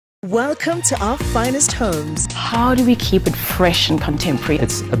Welcome to our finest homes. How do we keep it fresh and contemporary?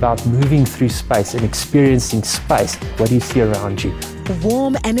 It's about moving through space and experiencing space. What do you see around you?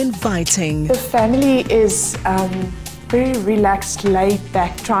 Warm and inviting. The family is very relaxed, laid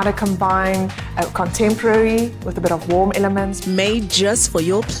back, trying to combine contemporary with a bit of warm elements. Made just for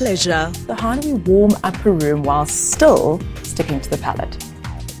your pleasure. So how do we warm up a room while still sticking to the palate?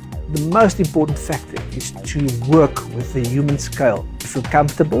 The most important factor is to work with the human scale. You feel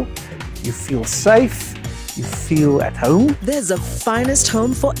comfortable, you feel safe, you feel at home. There's a finest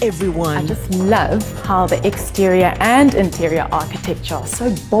home for everyone. I just love how the exterior and interior architecture are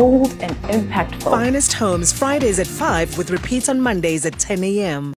so bold and impactful. Finest Homes, Fridays at 5 with repeats on Mondays at 10 a.m.